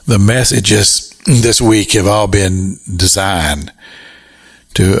The messages this week have all been designed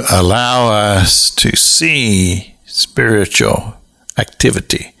to allow us to see spiritual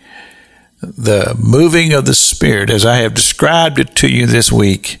activity. The moving of the Spirit, as I have described it to you this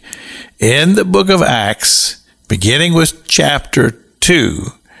week, in the book of Acts, beginning with chapter 2,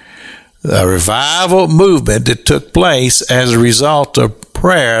 the revival movement that took place as a result of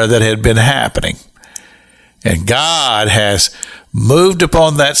prayer that had been happening. And God has moved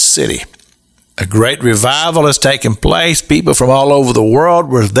upon that city. A great revival has taken place. People from all over the world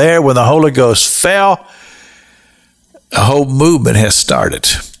were there when the Holy Ghost fell. A whole movement has started.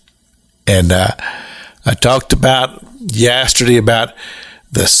 And I talked about yesterday about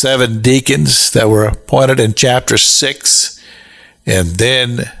the 7 deacons that were appointed in chapter 6. And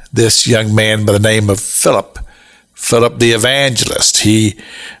then this young man by the name of Philip the evangelist. He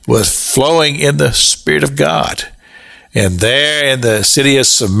was flowing in the Spirit of God. And there in the city of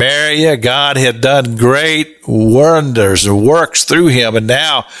Samaria, God had done great wonders and works through him. And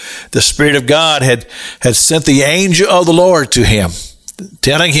now the Spirit of God had sent the angel of the Lord to him,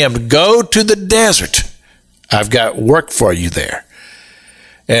 telling him, go to the desert. I've got work for you there.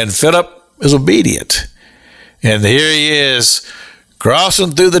 And Philip is obedient. And here he is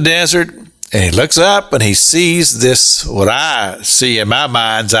crossing through the desert. And he looks up and he sees this, what I see in my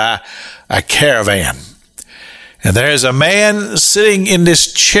mind's eye, a caravan. And there's a man sitting in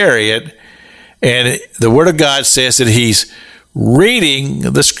this chariot, and the Word of God says that he's reading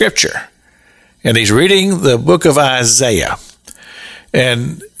the Scripture. And he's reading the book of Isaiah.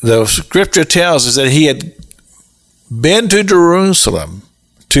 And the Scripture tells us that he had been to Jerusalem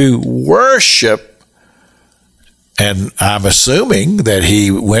to worship. And I'm assuming that he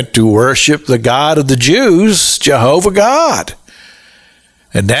went to worship the God of the Jews, Jehovah God.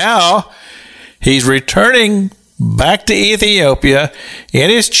 And now he's returning back to Ethiopia in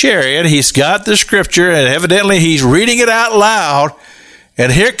his chariot. He's got the Scripture, and evidently he's reading it out loud.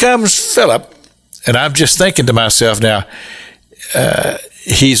 And here comes Philip. And I'm just thinking to myself now,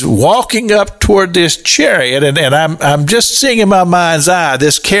 he's walking up toward this chariot, and I'm just seeing in my mind's eye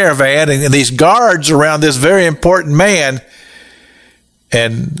this caravan and these guards around this very important man.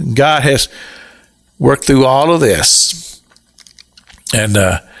 And God has worked through all of this. And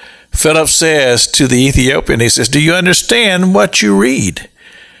Philip says to the Ethiopian, he says, do you understand what you read?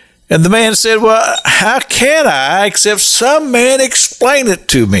 And the man said, well, how can I except some man explain it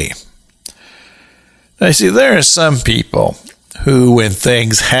to me? Now, you see, there are some people who, when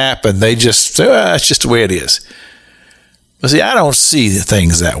things happen, they just say, well, that's just the way it is. But see, I don't see the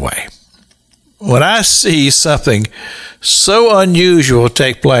things that way. When I see something so unusual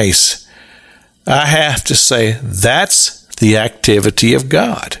take place, I have to say, that's the activity of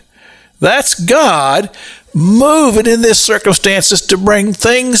God. That's God moving in these circumstances to bring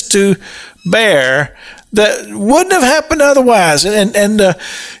things to bear that wouldn't have happened otherwise. And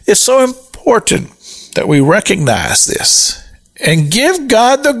it's so important that we recognize this and give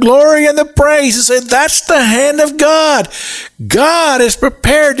God the glory and the praise and say, that's the hand of God. God has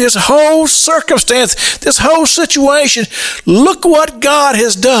prepared this whole circumstance, this whole situation. Look what God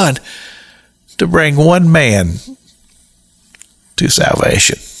has done to bring one man to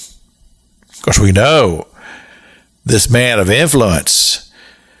salvation. Of course, we know this man of influence,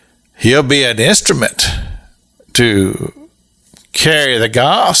 he'll be an instrument to carry the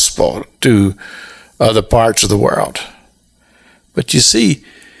gospel to other parts of the world. But you see,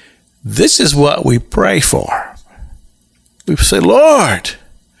 this is what we pray for. We say, Lord,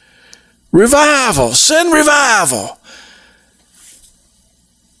 revival, send revival.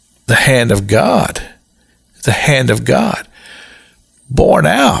 The hand of God, borne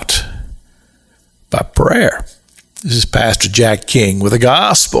out by prayer. This is Pastor Jack King with the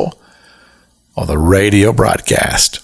gospel on the radio broadcast.